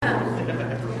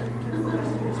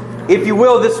If you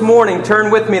will, this morning,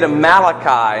 turn with me to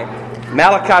Malachi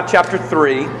chapter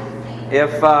 3.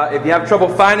 If you have trouble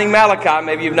finding Malachi,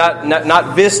 maybe you've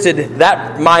not visited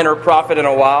that minor prophet in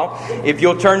a while. If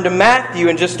you'll turn to Matthew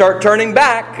and just start turning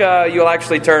back, you'll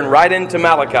actually turn right into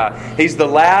Malachi. He's the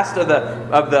last of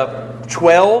the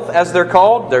 12, as they're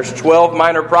called. There's 12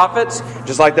 minor prophets,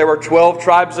 just like there were 12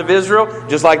 tribes of Israel,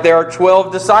 just like there are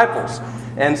 12 disciples.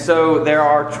 And so there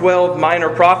are 12 minor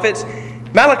prophets.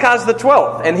 Malachi's the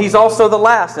 12th, and he's also the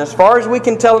last. And as far as we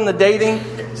can tell in the dating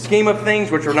scheme of things,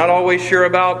 which we're not always sure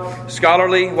about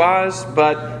scholarly-wise,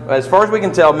 but as far as we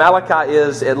can tell, Malachi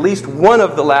is at least one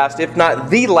of the last, if not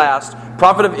the last,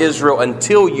 prophet of Israel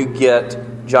until you get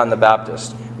John the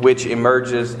Baptist, which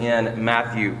emerges in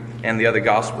Matthew and the other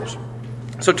Gospels.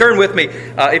 So turn with me,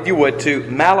 if you would, to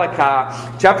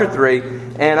Malachi chapter 3.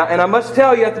 And I must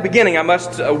tell you at the beginning, I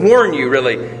must warn you,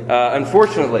 really,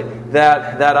 unfortunately,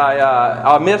 that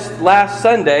I missed last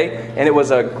Sunday, and it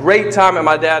was a great time at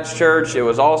my dad's church. It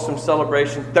was awesome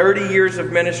celebration, 30 years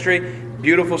of ministry.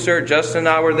 Beautiful service. Justin and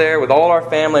I were there with all our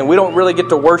family, and we don't really get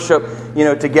to worship,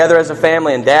 together as a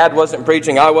family. And Dad wasn't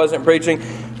preaching, I wasn't preaching.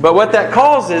 But what that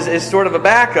causes is sort of a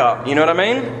backup. You know what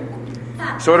I mean?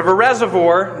 Sort of a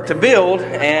reservoir to build,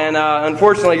 and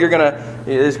unfortunately,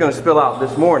 it's going to spill out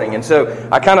this morning. And so,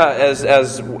 I kind of,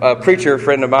 as a preacher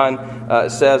friend of mine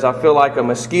says, I feel like a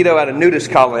mosquito at a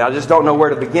nudist colony. I just don't know where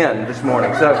to begin this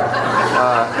morning. So,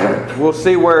 we'll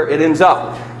see where it ends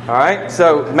up. All right.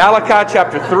 So, Malachi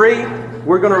chapter 3.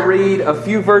 We're going to read a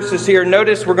few verses here.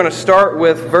 Notice we're going to start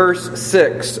with verse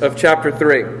 6 of chapter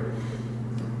 3.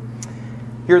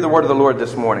 Hear the word of the Lord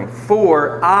this morning.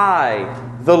 For I,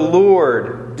 the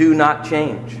Lord, do not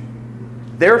change.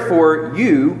 Therefore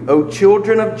you, O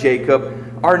children of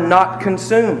Jacob, are not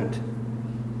consumed.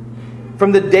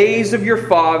 From the days of your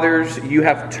fathers you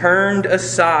have turned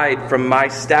aside from my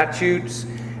statutes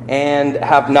and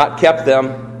have not kept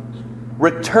them.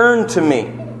 Return to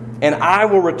me, and I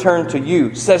will return to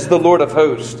you, says the Lord of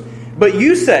hosts. But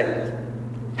you say,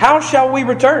 how shall we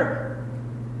return?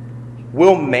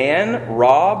 Will man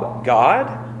rob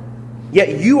God?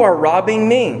 Yet you are robbing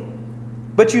me.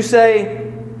 But you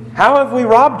say, how have we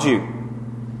robbed you?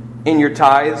 In your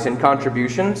tithes and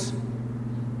contributions.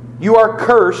 You are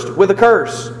cursed with a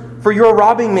curse, for you are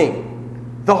robbing me,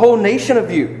 the whole nation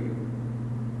of you.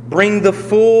 Bring the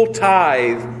full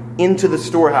tithe into the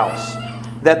storehouse,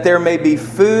 that there may be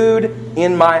food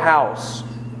in my house,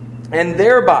 and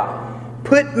thereby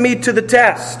put me to the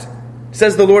test,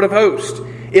 says the Lord of hosts,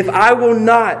 if I will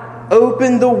not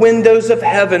open the windows of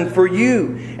heaven for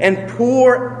you and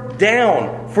pour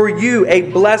down for you a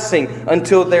blessing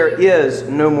until there is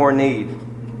no more need.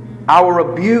 I will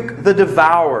rebuke the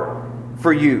devourer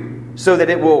for you, so that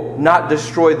it will not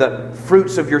destroy the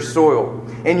fruits of your soil.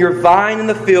 And your vine in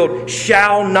the field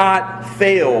shall not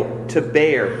fail to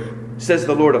bear, says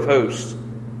the Lord of hosts.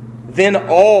 Then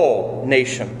all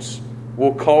nations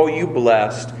will call you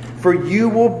blessed, for you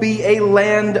will be a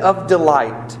land of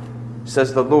delight,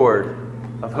 says the Lord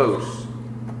of hosts.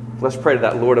 Let's pray to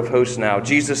that Lord of hosts now.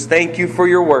 Jesus, thank you for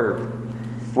your word.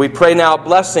 We pray now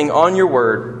blessing on your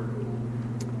word.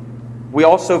 We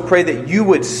also pray that you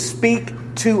would speak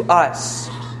to us.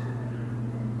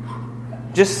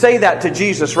 Just say that to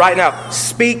Jesus right now.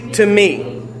 Speak to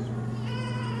me.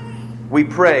 We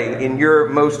pray in your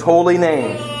most holy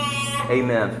name.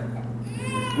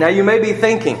 Amen. Now you may be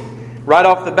thinking right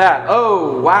off the bat,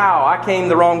 oh, wow, I came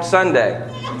the wrong Sunday.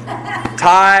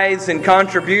 Tithes and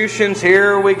contributions,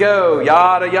 here we go,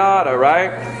 yada, yada, right?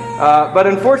 But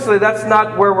unfortunately, that's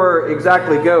not where we're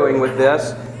exactly going with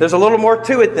this. There's a little more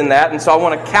to it than that, and so I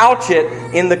want to couch it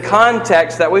in the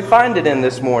context that we find it in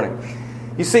this morning.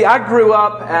 You see, I grew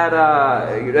up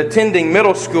attending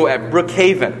middle school at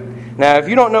Brookhaven. Now, if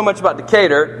you don't know much about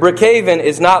Decatur, Brookhaven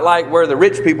is not like where the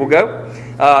rich people go.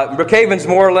 Brookhaven's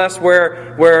more or less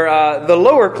where the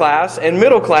lower class and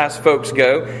middle class folks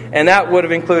go, and that would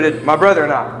have included my brother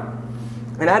and I.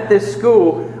 And at this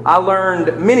school, I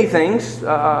learned many things,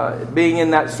 being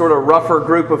in that sort of rougher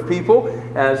group of people,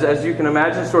 as you can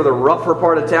imagine, sort of the rougher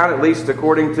part of town, at least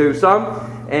according to some.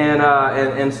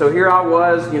 And so here I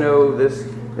was,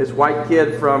 this white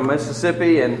kid from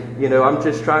Mississippi, and I'm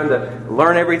just trying to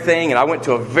learn everything. And I went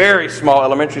to a very small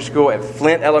elementary school at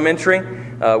Flint Elementary,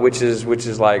 which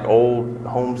is like old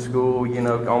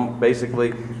homeschool,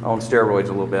 basically on steroids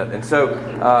a little bit. And so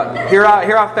here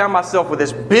I found myself with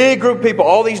this big group of people,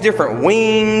 all these different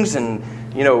wings, and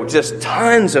just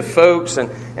tons of folks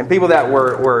and people that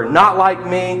were not like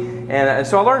me. And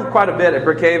so I learned quite a bit at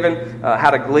Brookhaven,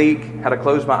 how to gleek, how to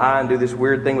close my eye and do this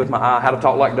weird thing with my eye, how to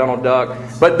talk like Donald Duck.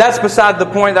 But that's beside the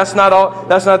point. That's not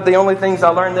the only things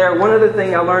I learned there. One other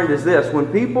thing I learned is this.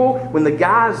 When the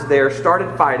guys there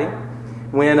started fighting,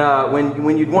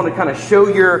 when you'd want to kind of show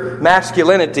your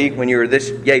masculinity when you were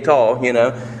this yay tall,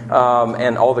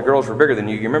 and all the girls were bigger than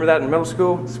you. You remember that in middle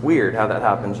school? It's weird how that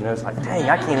happens. It's like, dang,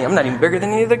 I'm not even bigger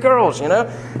than any of the girls,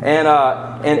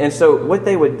 And so what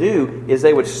they would do is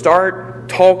they would start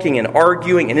talking and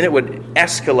arguing, and then it would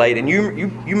escalate. And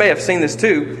you may have seen this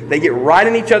too. They get right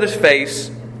in each other's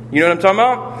face. You know what I'm talking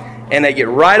about? And they get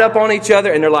right up on each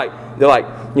other, and they're like,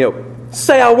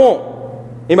 say I won't.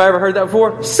 Anybody ever heard that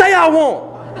before? Say I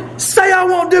won't. Say I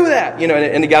won't do that.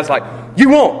 And the guy's like, you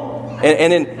won't.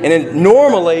 And then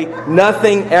normally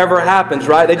nothing ever happens,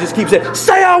 right? They just keep saying,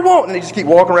 say I won't. And they just keep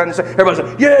walking around and say, everybody's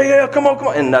like, yeah, come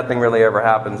on. And nothing really ever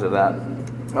happens at that.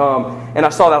 And I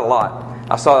saw that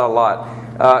a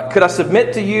lot. Could I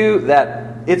submit to you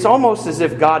that it's almost as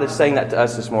if God is saying that to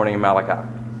us this morning in Malachi?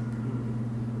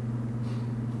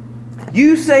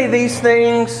 You say these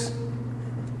things,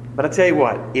 but I tell you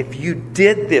what, if you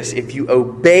did this, if you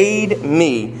obeyed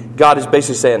me, God is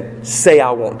basically saying, say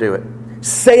I won't do it.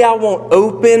 Say I won't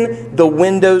open the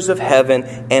windows of heaven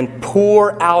and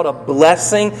pour out a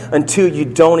blessing until you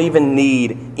don't even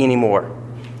need anymore.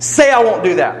 Say I won't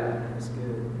do that.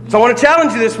 So I want to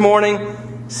challenge you this morning.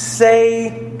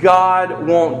 Say God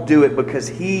won't do it, because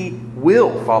He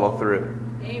will follow through.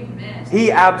 Amen.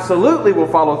 He absolutely will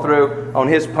follow through on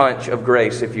His punch of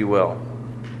grace, if you will.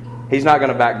 He's not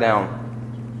going to back down.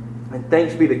 And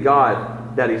thanks be to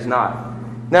God that He's not.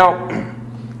 Now,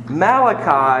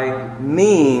 Malachi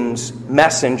means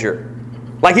messenger.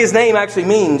 Like his name actually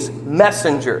means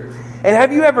messenger. And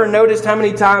have you ever noticed how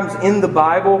many times in the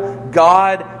Bible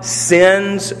God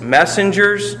sends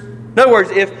messengers? In other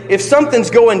words, if something's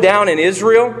going down in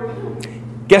Israel,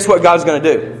 guess what God's going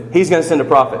to do? He's going to send a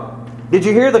prophet. Did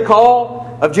you hear the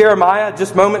call of Jeremiah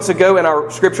just moments ago in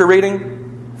our scripture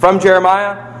reading from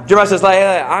Jeremiah? Jeremiah says,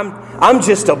 hey, I'm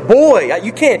just a boy.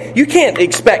 You can't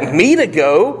expect me to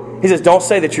go. He says, don't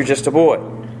say that you're just a boy,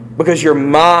 because you're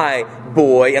my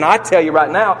boy. And I tell you right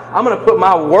now, I'm going to put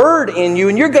my word in you,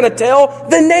 and you're going to tell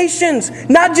the nations.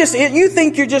 Not just you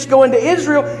think you're just going to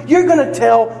Israel. You're going to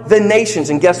tell the nations.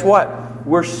 And guess what?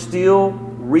 We're still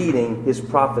reading his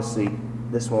prophecy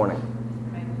this morning.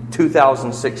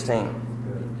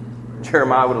 2016.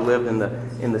 Jeremiah would have lived in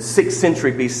the 6th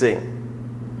century BC.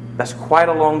 That's quite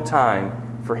a long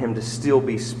time for him to still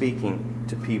be speaking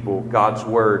to people God's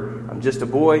word. I'm just a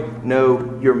boy.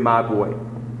 No, you're my boy.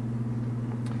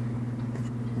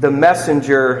 The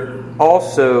messenger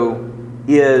also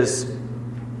is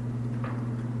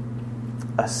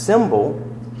a symbol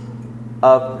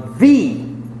of the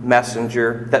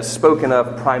messenger that's spoken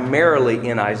of primarily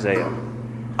in Isaiah.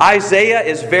 Isaiah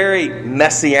is very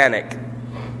messianic.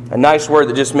 A nice word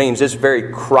that just means it's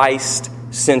very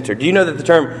Christ-centered. Do you know that the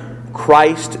term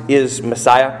Christ is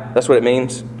Messiah? That's what it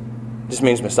means. It just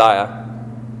means Messiah.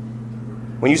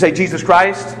 When you say Jesus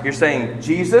Christ, you're saying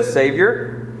Jesus,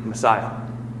 Savior, Messiah.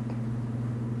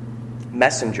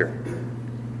 Messenger.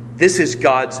 This is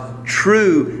God's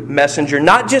true messenger,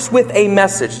 not just with a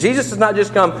message. Jesus does not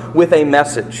just come with a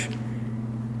message.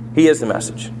 He is the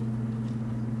message.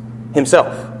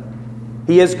 Himself.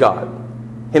 He is God.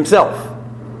 Himself.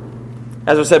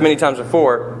 As I've said many times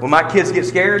before, when my kids get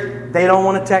scared, they don't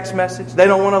want a text message. They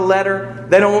don't want a letter.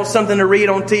 They don't want something to read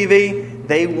on TV.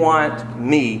 They want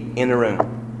me in the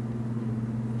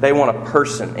room. They want a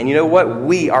person. And you know what?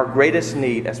 Our greatest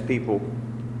need as people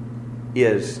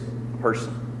is a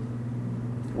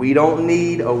person. We don't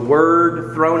need a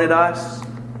word thrown at us,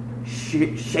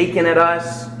 shaken at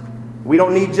us. We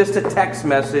don't need just a text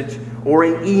message or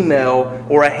an email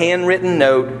or a handwritten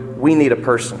note. We need a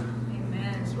person.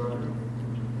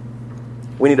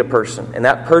 We need a person. And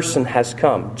that person has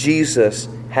come. Jesus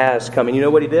has come. And you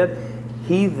know what he did?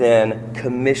 He then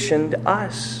commissioned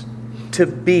us to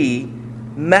be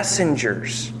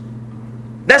messengers.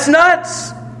 That's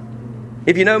nuts!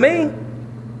 If you know me.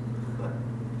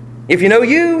 If you know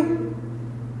you.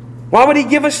 Why would he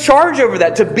give us charge over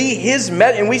that? To be his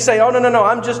and we say, oh, no,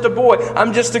 I'm just a boy.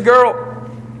 I'm just a girl.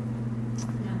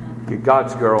 You're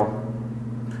God's girl.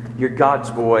 You're God's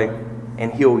boy.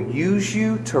 And he'll use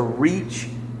you to reach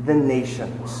the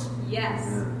nations.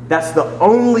 Yes. That's the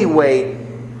only way.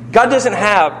 God doesn't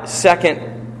have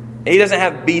He doesn't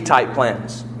have B-type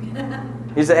plans.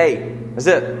 He said, hey, that's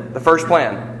it. The first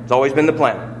plan has always been the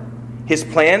plan. His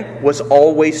plan was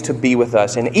always to be with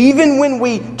us. And even when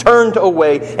we turned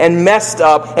away and messed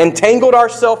up and tangled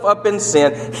ourselves up in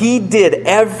sin, He did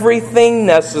everything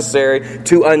necessary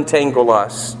to untangle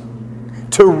us,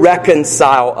 to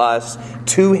reconcile us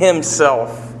to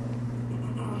Himself.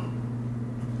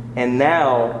 And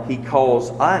now He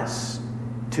calls us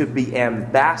to be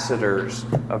ambassadors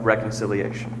of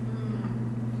reconciliation.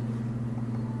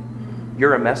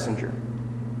 You're a messenger.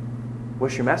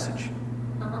 What's your message?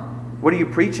 What are you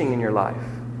preaching in your life?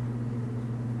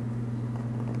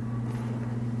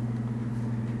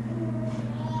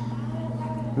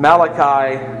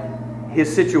 Malachi,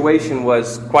 his situation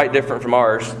was quite different from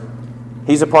ours.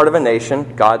 He's a part of a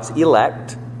nation, God's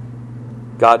elect,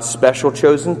 God's special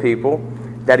chosen people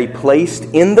that He placed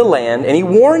in the land. And He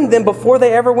warned them before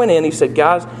they ever went in. He said,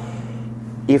 guys,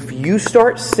 if you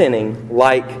start sinning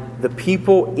like the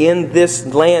people in this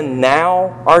land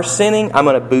now are sinning, I'm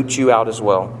going to boot you out as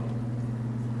well.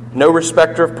 No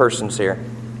respecter of persons here.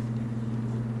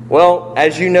 Well,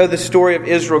 as you know, the story of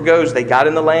Israel goes, they got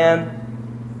in the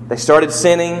land, they started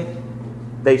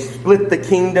sinning, they split the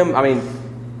kingdom.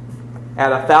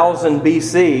 At 1000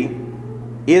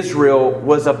 BC, Israel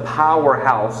was a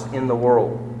powerhouse in the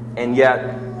world. And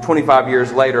yet, 25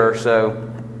 years later or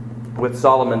so, with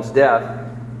Solomon's death,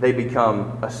 they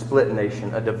become a split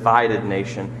nation, a divided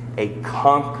nation, a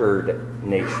conquered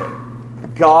nation.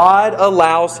 God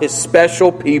allows His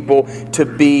special people to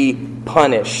be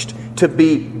punished, to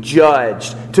be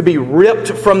judged, to be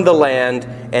ripped from the land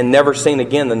and never seen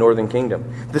again, the northern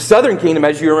kingdom. The southern kingdom,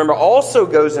 as you remember, also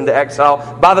goes into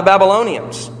exile by the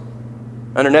Babylonians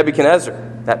under Nebuchadnezzar,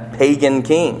 that pagan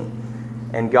king.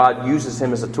 And God uses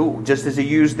him as a tool. Just as He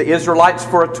used the Israelites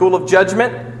for a tool of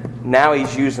judgment, now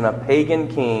He's using a pagan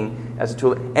king as a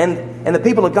tool. And the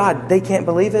people of God, they can't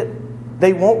believe it.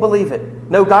 They won't believe it.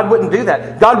 No, God wouldn't do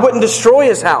that. God wouldn't destroy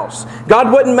His house.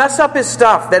 God wouldn't mess up His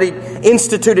stuff that He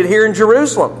instituted here in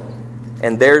Jerusalem.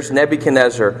 And there's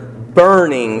Nebuchadnezzar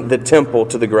burning the temple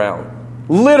to the ground.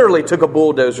 Literally took a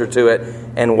bulldozer to it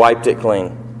and wiped it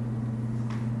clean.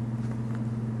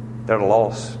 They're at a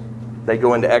loss. They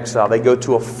go into exile. They go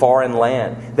to a foreign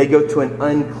land. They go to an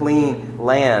unclean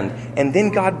land. And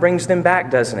then God brings them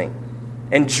back, doesn't He?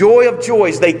 And joy of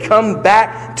joys, they come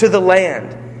back to the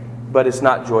land. But it's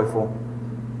not joyful.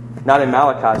 Not in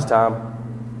Malachi's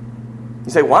time. You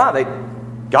say, why?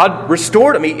 God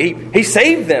restored them. He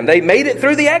saved them. They made it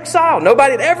through the exile.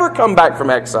 Nobody had ever come back from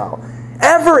exile.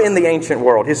 Ever in the ancient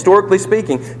world, historically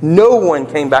speaking, no one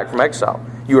came back from exile.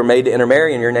 You were made to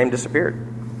intermarry and your name disappeared.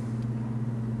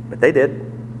 But they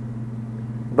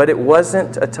did. But it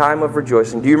wasn't a time of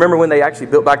rejoicing. Do you remember when they actually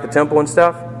built back the temple and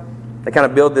stuff? They kind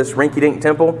of build this rinky-dink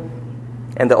temple.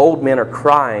 And the old men are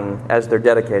crying as they're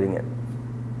dedicating it,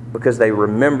 because they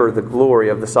remember the glory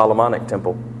of the Solomonic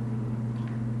temple.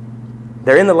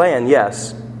 They're in the land,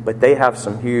 yes, but they have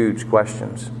some huge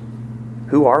questions.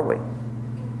 Who are we?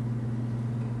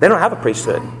 They don't have a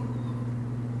priesthood.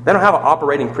 They don't have an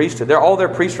operating priesthood. All their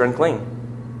priests are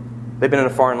unclean. They've been in a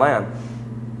foreign land.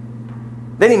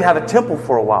 They didn't even have a temple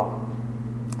for a while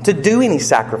to do any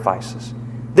sacrifices.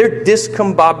 They're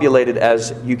discombobulated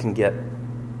as you can get.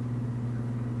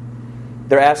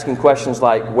 They're asking questions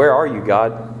like, where are you,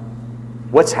 God?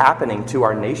 What's happening to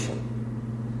our nation?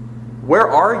 Where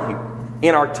are you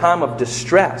in our time of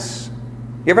distress?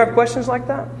 You ever have questions like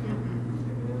that?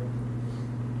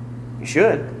 You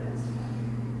should.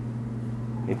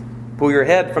 You pull your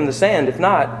head from the sand. If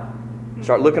not,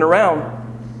 start looking around.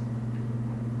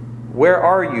 Where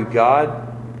are you, God?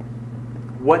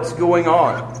 What's going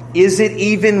on? Is it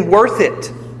even worth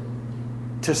it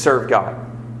to serve God?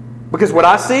 Because what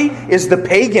I see is the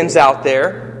pagans out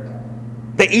there,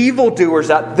 the evildoers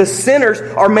out, the sinners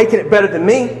are making it better than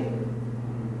me.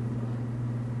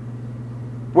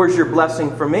 Where's your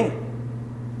blessing for me?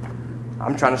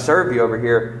 I'm trying to serve you over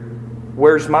here.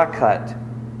 Where's my cut?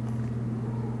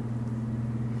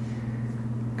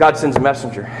 God sends a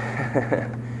messenger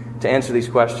to answer these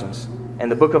questions.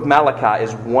 And the book of Malachi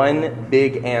is one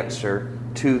big answer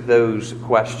to those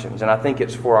questions. And I think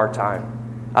it's for our time.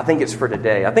 I think it's for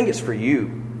today. I think it's for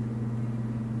you.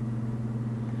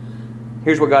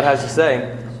 Here's what God has to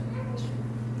say.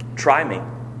 Try me.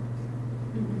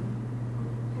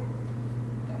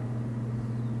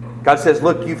 God says,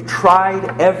 look, you've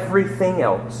tried everything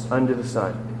else under the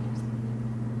sun.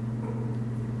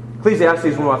 Ecclesiastes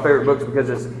is one of my favorite books because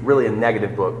it's really a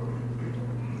negative book.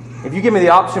 If you give me the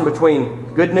option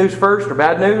between good news first or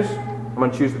bad news, I'm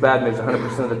going to choose the bad news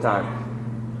 100% of the time.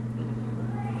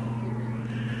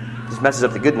 Just messes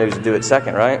up the good news to do it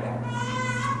second, right?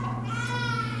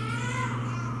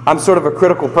 I'm sort of a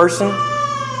critical person.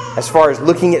 as far as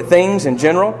looking at things in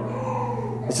general.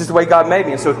 It's just the way God made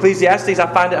me. And so Ecclesiastes,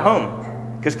 I find at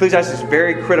home. Because Ecclesiastes is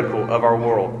very critical of our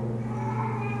world.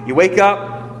 You wake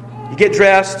up, you get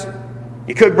dressed,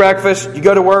 you cook breakfast, you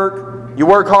go to work, you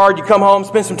work hard, you come home,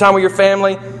 spend some time with your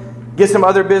family, get some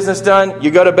other business done,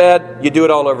 you go to bed, you do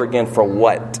it all over again. For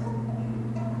what?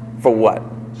 For what?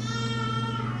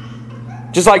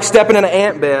 Just like stepping in an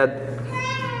ant bed,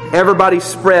 everybody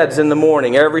spreads in the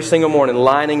morning, every single morning,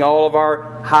 lining all of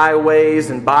our highways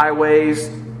and byways.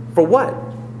 For what?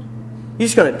 You're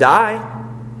just going to die.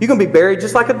 You're going to be buried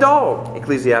just like a dog,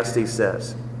 Ecclesiastes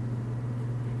says.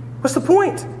 What's the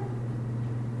point?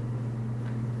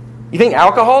 You think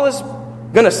alcohol is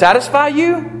going to satisfy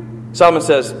you? Solomon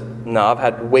says, no, I've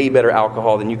had way better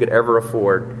alcohol than you could ever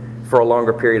afford for a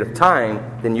longer period of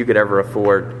time than you could ever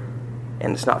afford.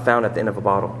 And it's not found at the end of a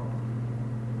bottle.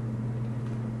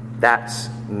 That's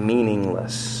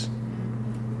meaningless.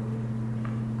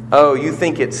 Oh, you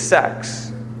think it's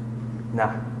sex?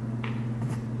 Nah.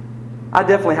 I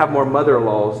definitely have more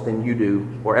mother-in-laws than you do,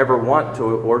 or ever want to,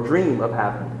 or dream of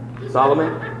having.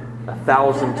 Solomon,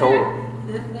 1,000 total.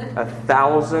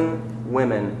 1,000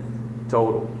 women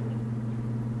total.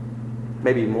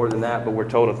 Maybe more than that, but we're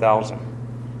told 1,000.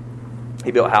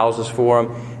 He built houses for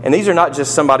them. And these are not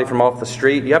just somebody from off the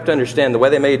street. You have to understand the way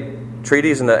they made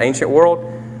treaties in the ancient world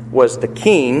was the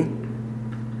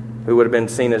king, who would have been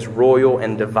seen as royal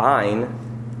and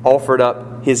divine, offered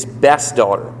up his best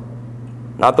daughter.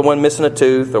 Not the one missing a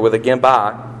tooth or with a gimp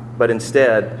eye, but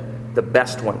instead the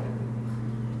best one.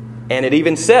 And it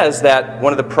even says that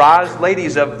one of the prized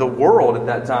ladies of the world at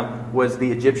that time was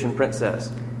the Egyptian princess.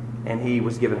 And he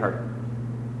was given her.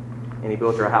 And he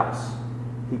built her a house.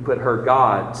 He put her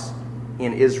gods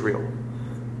in Israel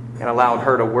and allowed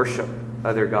her to worship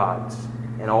other gods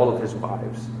and all of his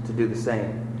wives to do the same.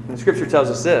 And the scripture tells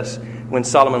us this: when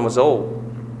Solomon was old,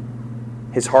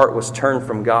 his heart was turned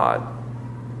from God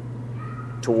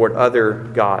toward other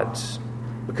gods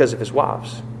because of his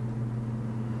wives.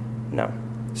 No.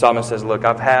 Solomon says, look,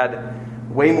 I've had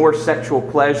way more sexual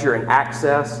pleasure and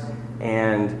access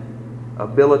and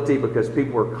ability because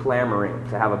people were clamoring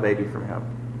to have a baby from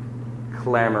him.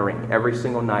 Clamoring every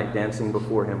single night, dancing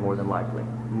before him, more than likely.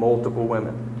 Multiple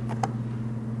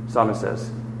women. Solomon says,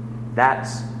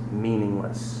 that's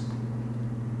meaningless.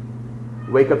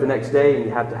 You wake up the next day and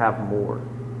you have to have more.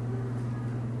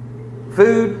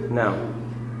 Food? No.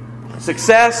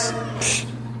 Success?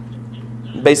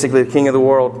 Psh, basically the king of the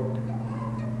world.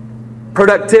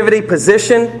 Productivity,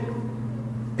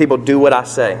 position? People do what I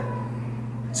say.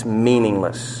 It's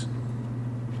meaningless.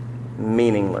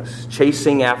 Meaningless.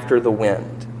 Chasing after the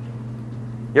wind.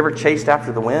 You ever chased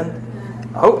after the wind?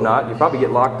 I hope not. You probably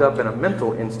get locked up in a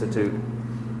mental institute.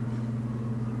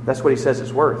 That's what he says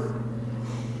it's worth.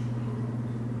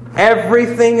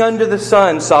 Everything under the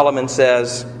sun, Solomon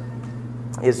says,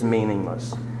 is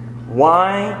meaningless.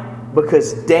 Why?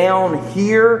 Because down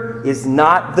here is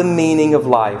not the meaning of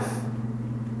life.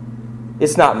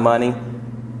 It's not money.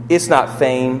 It's not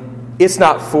fame. It's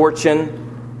not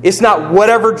fortune. It's not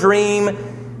whatever dream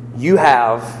you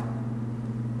have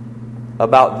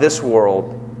about this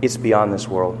world. It's beyond this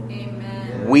world.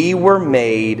 Amen. We were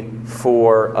made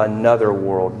for another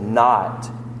world, not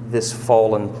this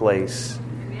fallen place.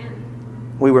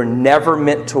 Amen. We were never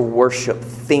meant to worship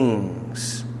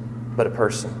things, but a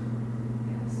person.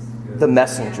 The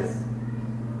messenger.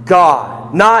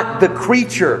 God, not the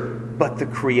creature, but the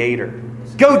Creator.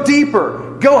 Go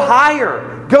deeper. Go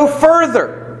higher. Go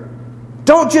further.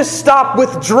 Don't just stop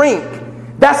with drink.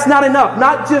 That's not enough.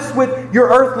 Not just with your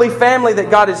earthly family that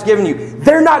God has given you.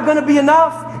 They're not going to be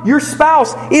enough. Your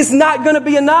spouse is not going to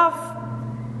be enough.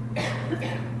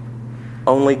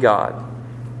 Only God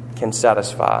can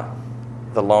satisfy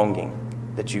the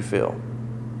longing that you feel.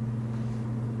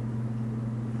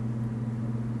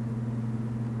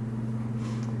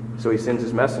 So he sends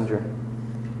his messenger.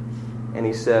 And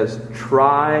he says,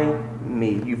 try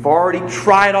me. You've already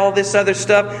tried all this other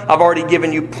stuff. I've already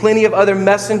given you plenty of other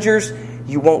messengers.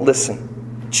 You won't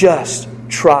listen. Just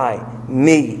try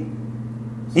me.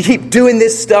 You keep doing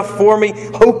this stuff for me,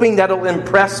 hoping that it'll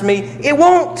impress me. It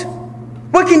won't.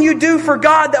 What can you do for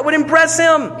God that would impress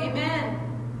Him?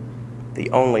 Amen.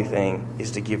 The only thing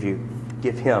is to give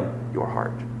Him your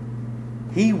heart.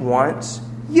 He wants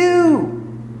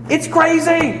you. It's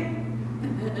crazy.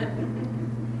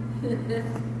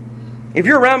 If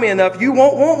you're around me enough, you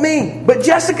won't want me. But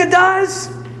Jessica does.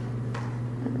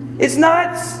 It's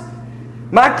nuts.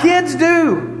 My kids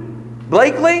do.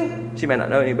 Blakely, she may not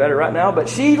know any better right now, but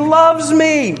she loves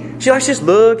me. She likes to just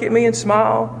look at me and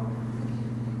smile.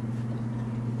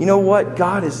 You know what?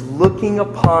 God is looking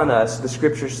upon us, the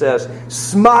Scripture says,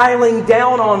 smiling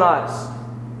down on us.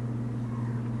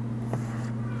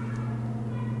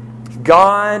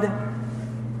 God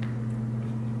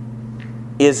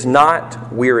is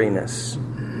not weariness.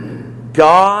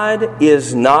 God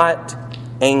is not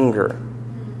anger.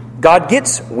 God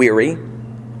gets weary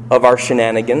of our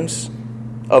shenanigans,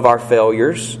 of our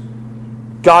failures.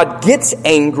 God gets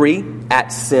angry at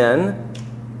sin,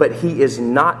 but He is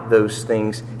not those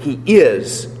things. He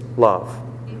is love.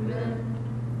 Amen.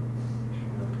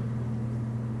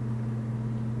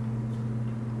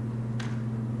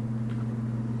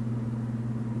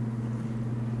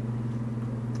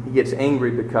 He gets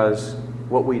angry because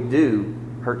what we do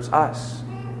hurts us.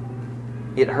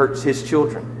 It hurts His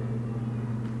children.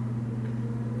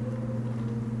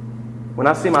 When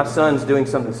I see my sons doing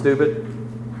something stupid,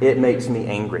 it makes me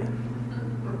angry.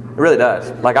 It really does.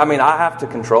 I have to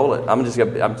control it. I'm just a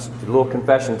little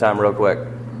confession time real quick.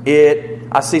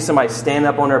 I see somebody stand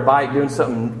up on their bike doing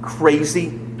something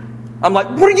crazy. I'm like,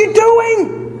 what are you doing?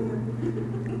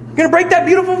 You're going to break that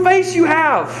beautiful face you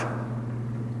have.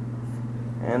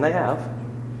 And they have.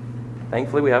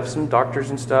 Thankfully, we have some doctors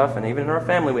and stuff, and even in our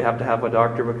family, we have to have a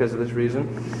doctor because of this reason.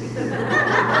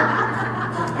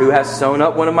 Who has sewn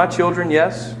up one of my children,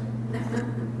 yes.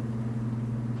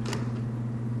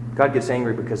 God gets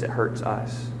angry because it hurts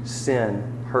us.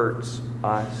 Sin hurts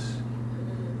us.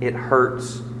 It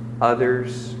hurts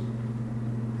others.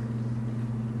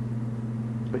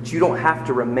 But you don't have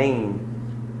to remain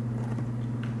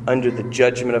under the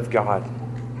judgment of God.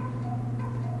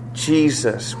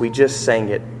 Jesus, we just sang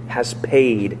it, has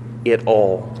paid it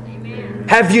all. Amen.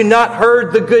 Have you not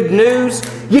heard the good news?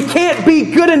 You can't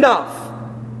be good enough.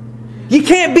 You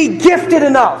can't be gifted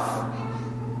enough.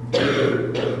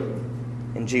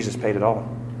 And Jesus paid it all.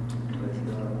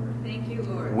 Thank you,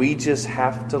 Lord. We just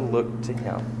have to look to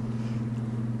Him.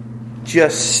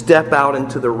 Just step out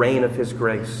into the rain of His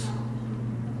grace.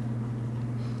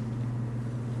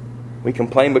 We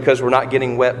complain because we're not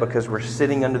getting wet because we're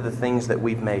sitting under the things that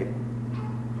we've made.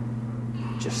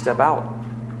 Just step out.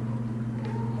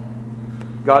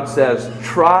 God says,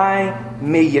 try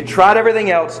me. You tried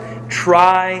everything else.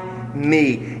 Try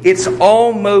me. It's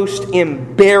almost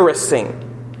embarrassing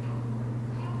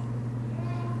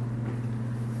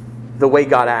the way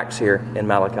God acts here in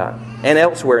Malachi and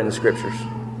elsewhere in the Scriptures.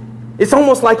 It's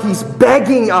almost like He's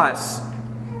begging us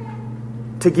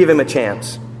to give Him a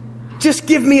chance. Just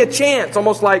give me a chance.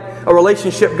 Almost like a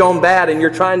relationship gone bad and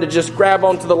you're trying to just grab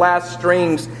onto the last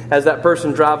strings as that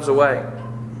person drives away.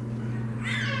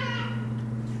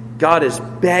 God is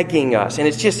begging us. And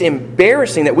it's just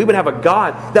embarrassing that we would have a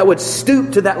God that would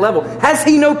stoop to that level. Has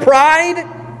He no pride?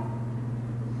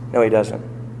 No, He doesn't.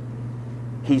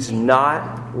 He's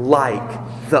not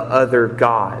like the other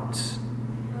gods.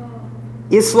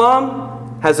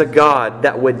 Islam has a God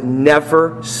that would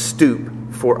never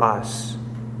stoop for us.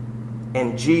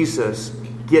 And Jesus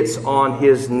gets on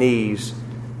His knees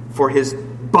for His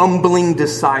bumbling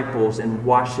disciples and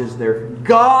washes their feet.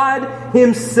 God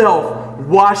Himself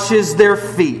washes their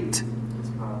feet.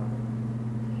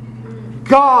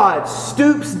 God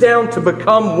stoops down to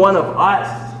become one of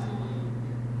us.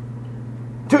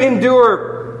 To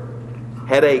endure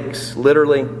headaches,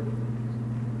 literally,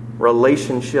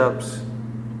 relationships,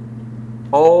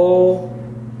 all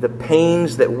the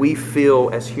pains that we feel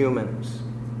as humans.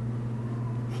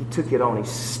 He took it on. He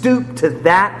stooped to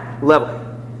that level.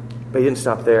 But He didn't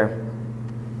stop there.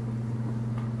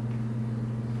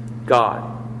 God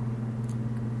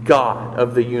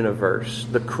of the universe,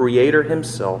 the Creator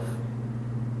Himself,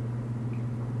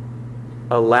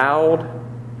 allowed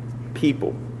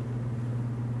people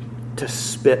to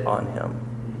spit on Him,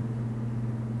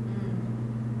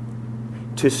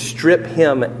 to strip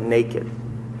Him naked,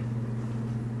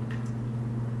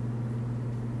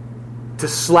 to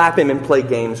slap Him and play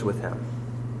games with Him,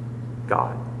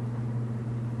 God,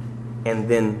 and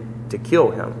then to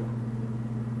kill Him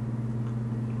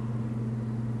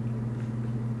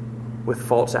with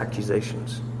false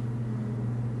accusations.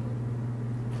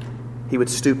 He would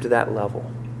stoop to that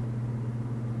level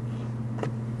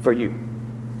for you,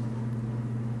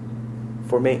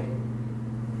 for me,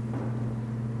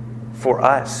 for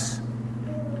us.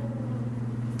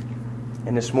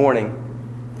 And this morning,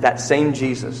 that same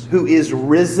Jesus, who is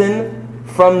risen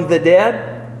from the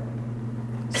dead,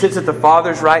 sits at the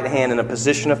Father's right hand in a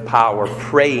position of power,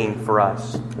 praying for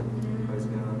us.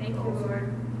 Thank you,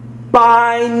 Lord.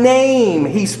 By name,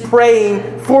 He's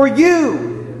praying for you.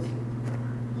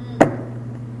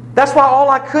 That's why all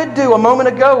I could do a moment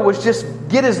ago was just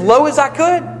get as low as I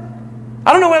could.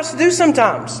 I don't know what else to do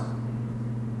sometimes.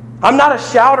 I'm not a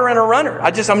shouter and a runner.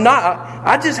 I just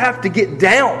have to get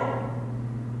down.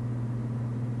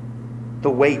 The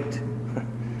weight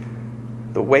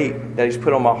that He's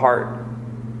put on my heart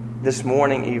this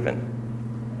morning even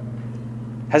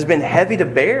has been heavy to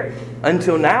bear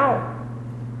until now.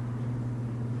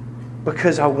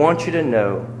 Because I want you to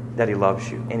know that He loves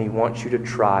you and He wants you to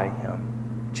try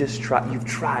Him. Just try. You've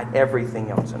tried everything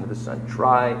else under the sun.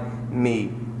 Try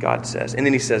me, God says. And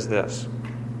then He says this.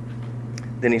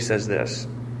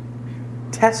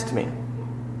 Test me.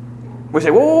 We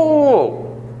say,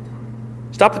 whoa.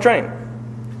 Stop the train.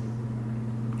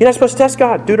 You're not supposed to test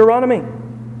God. Deuteronomy.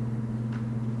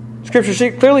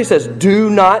 Scripture clearly says, do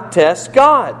not test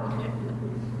God.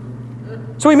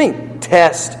 So what do you mean,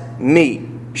 test me?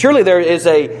 Surely there is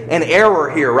an error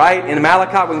here, right? In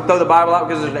Malachi, we can throw the Bible out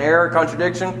because there's an error,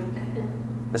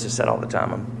 contradiction. This is said all the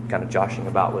time. I'm kind of joshing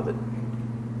about with it.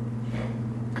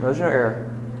 There's no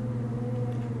error.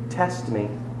 Test me.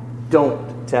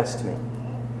 Don't test me.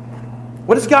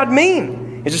 What does God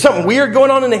mean? Is there something weird going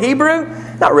on in the Hebrew?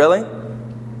 Not really.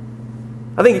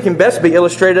 I think it can best be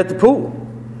illustrated at the pool.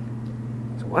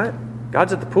 So what?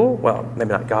 God's at the pool? Well,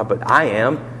 maybe not God, but I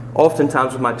am.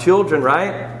 Oftentimes with my children,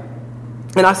 right?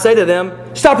 And I say to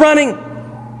them, stop running.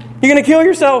 You're going to kill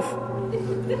yourself.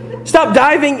 Stop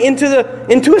diving into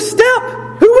a step.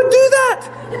 Who would do that?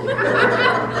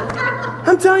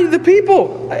 I'm telling you, the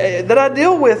people that I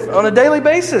deal with on a daily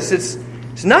basis, it's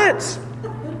nuts.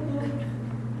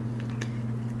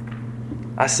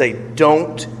 I say,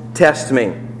 don't test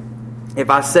me. If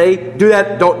I say, do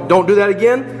that, don't do that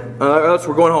again, or else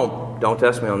we're going home. Don't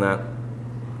test me on that.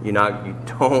 You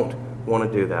don't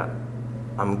want to do that.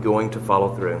 I'm going to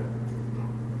follow through.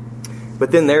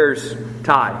 But then there's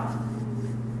Ty.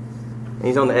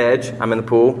 He's on the edge. I'm in the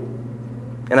pool.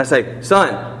 And I say, son,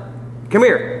 come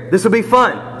here. This will be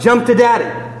fun. Jump to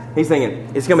daddy. He's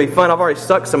thinking, it's going to be fun. I've already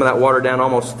sucked some of that water down,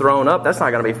 almost thrown up. That's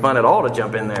not going to be fun at all to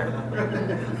jump in there.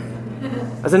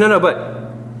 I said, no,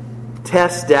 but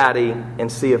test daddy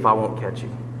and see if I won't catch you.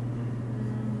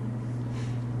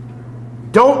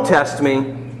 Don't test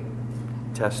me.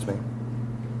 Test me.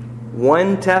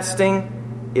 One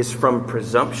testing is from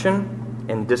presumption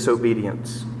and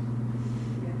disobedience.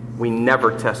 We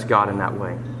never test God in that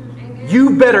way.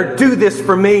 You better do this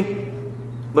for me.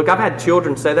 Look, I've had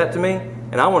children say that to me,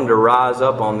 and I wanted to rise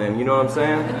up on them. You know what I'm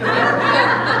saying?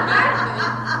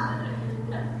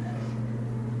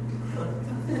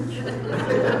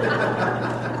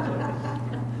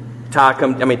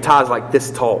 Ty's like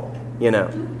this tall,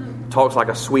 talks like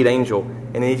a sweet angel,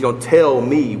 and then he's going to tell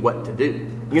me what to do.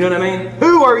 You know what I mean?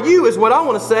 Who are you is what I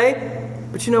want to say.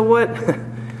 But you know what?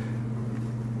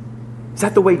 Is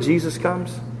that the way Jesus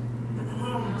comes?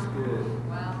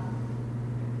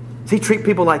 Does He treat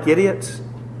people like idiots?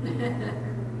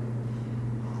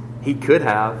 He could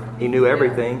have. He knew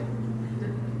everything.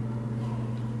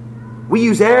 We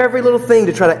use every little thing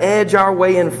to try to edge our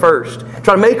way in first.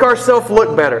 Try to make ourselves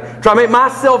look better. Try to make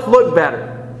myself look better.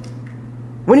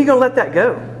 When are you going to let that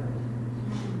go?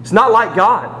 It's not like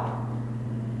God.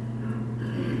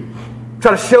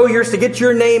 Try to show yours to get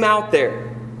your name out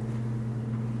there.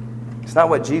 It's not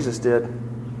what Jesus did.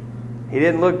 He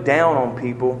didn't look down on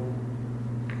people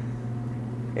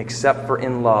except for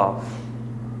in love.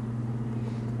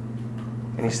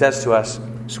 And He says to us,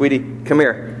 sweetie, come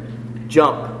here.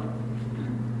 Jump.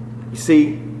 You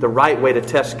see, the right way to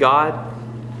test God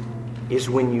is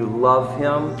when you love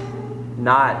Him,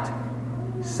 not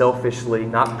selfishly,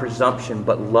 not presumption,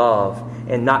 but love.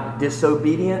 And not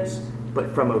disobedience,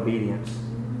 but from obedience.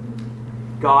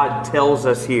 God tells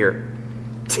us here,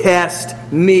 test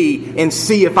me and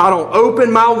see if I don't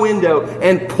open my window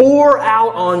and pour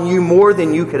out on you more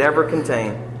than you could ever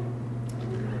contain.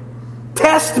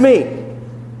 Test me.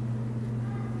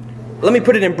 Let me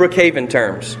put it in Brookhaven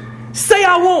terms. Say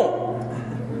I won't.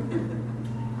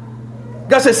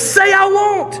 God says, say I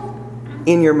won't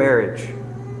in your marriage.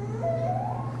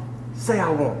 Say I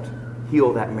won't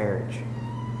heal that marriage.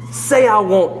 Say I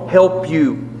won't help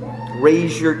you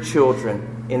raise your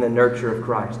children in the nurture of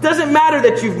Christ. Doesn't matter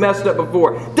that you've messed up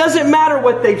before. Doesn't matter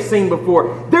what they've seen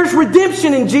before. There's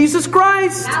redemption in Jesus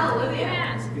Christ.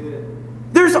 Hallelujah.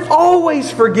 There's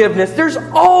always forgiveness. There's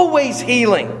always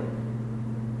healing.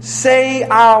 Say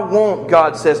I won't,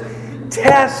 God says.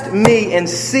 Test me and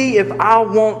see if I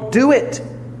won't do it.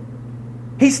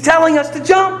 He's telling us to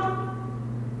jump.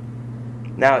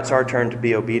 Now it's our turn to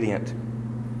be obedient.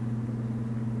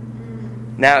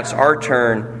 Now it's our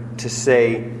turn to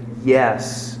say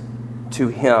yes to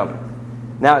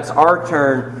Him. Now it's our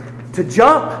turn to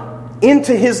jump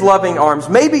into His loving arms.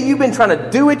 Maybe you've been trying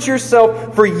to do it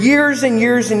yourself for years and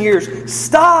years and years.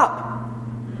 Stop.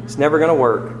 It's never going to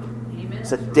work. Amen.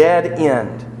 It's a dead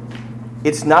end.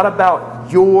 It's not about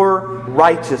your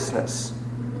righteousness.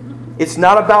 It's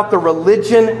not about the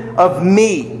religion of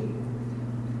me.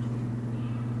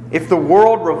 If the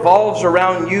world revolves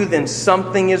around you, then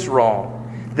something is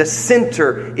wrong. The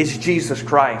center is Jesus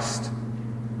Christ,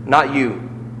 not you.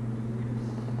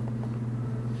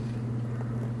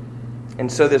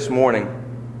 And so this morning,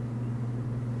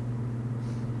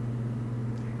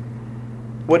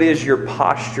 what is your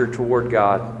posture toward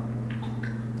God?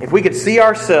 If we could see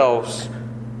ourselves,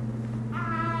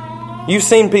 you've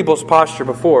seen people's posture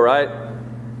before, right?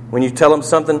 When you tell them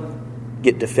something,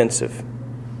 get defensive.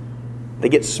 They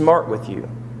get smart with you.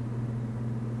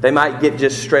 They might get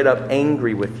just straight up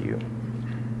angry with you.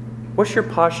 What's your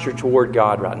posture toward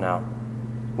God right now?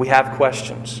 We have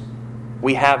questions.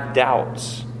 We have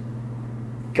doubts.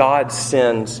 God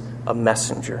sends a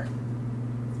messenger.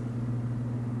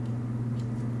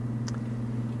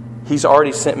 He's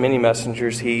already sent many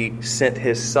messengers. He sent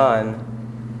His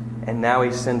Son, and now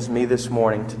He sends me this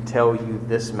morning to tell you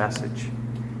this message.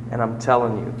 And I'm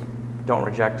telling you, don't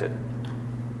reject it.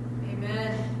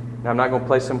 Amen. Now, I'm not going to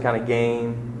play some kind of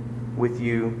game with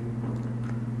you.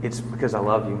 It's because I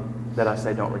love you that I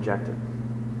say don't reject it.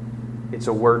 It's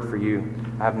a word for you.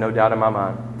 I have no doubt in my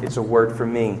mind. It's a word for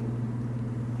me.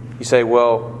 You say,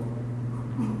 well,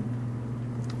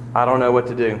 I don't know what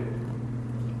to do.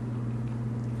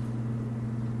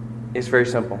 It's very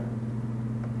simple.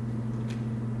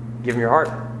 Give Him your heart.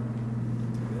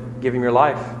 Give Him your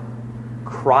life.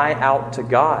 Cry out to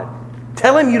God.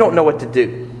 Tell Him you don't know what to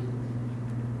do.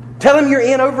 Tell Him you're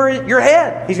in over your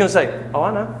head. He's going to say, oh,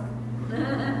 I know.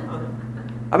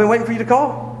 I've been waiting for you to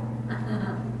call.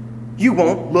 You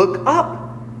won't look up.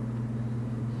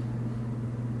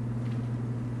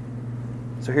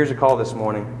 So here's a call this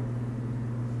morning.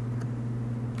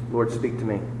 Lord, speak to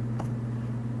me.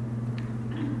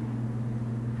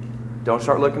 Don't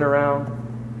start looking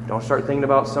around. Don't start thinking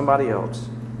about somebody else.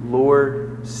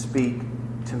 Lord, speak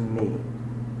to me.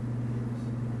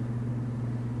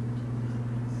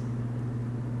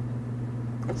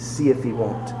 See if He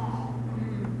won't.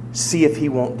 See if He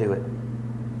won't do it.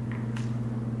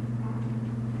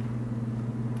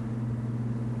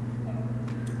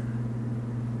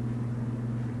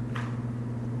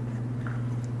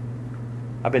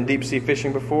 I've been deep sea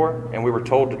fishing before, and we were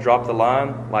told to drop the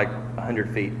line like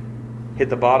 100 feet. Hit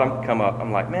the bottom, come up.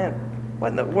 I'm like, man, what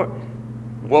in the world?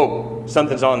 Whoa,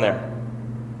 something's on there.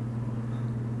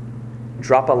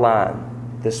 Drop a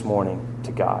line this morning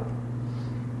to God.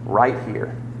 Right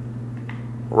here.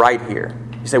 Right here.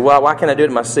 You say, well, why can't I do it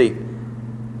in my seat?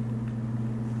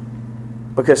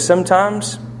 Because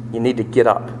sometimes you need to get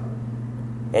up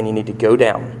and you need to go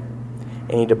down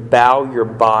and you need to bow your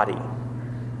body.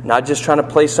 Not just trying to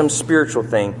play some spiritual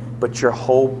thing, but your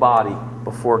whole body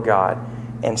before God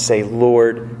and say,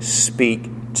 Lord, speak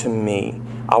to me.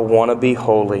 I want to be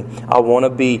holy. I want to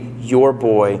be your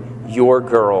boy, your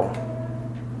girl.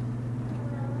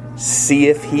 See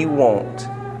if He won't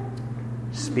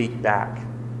speak back.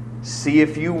 See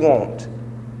if you won't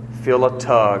feel a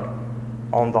tug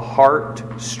on the heart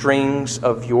strings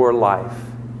of your life.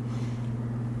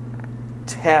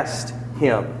 Test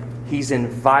Him. He's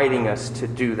inviting us to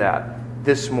do that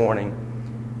this morning.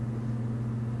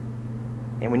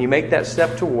 And when you make that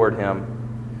step toward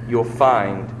Him, you'll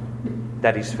find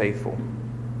that He's faithful.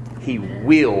 He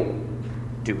will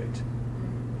do it.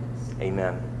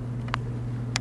 Amen.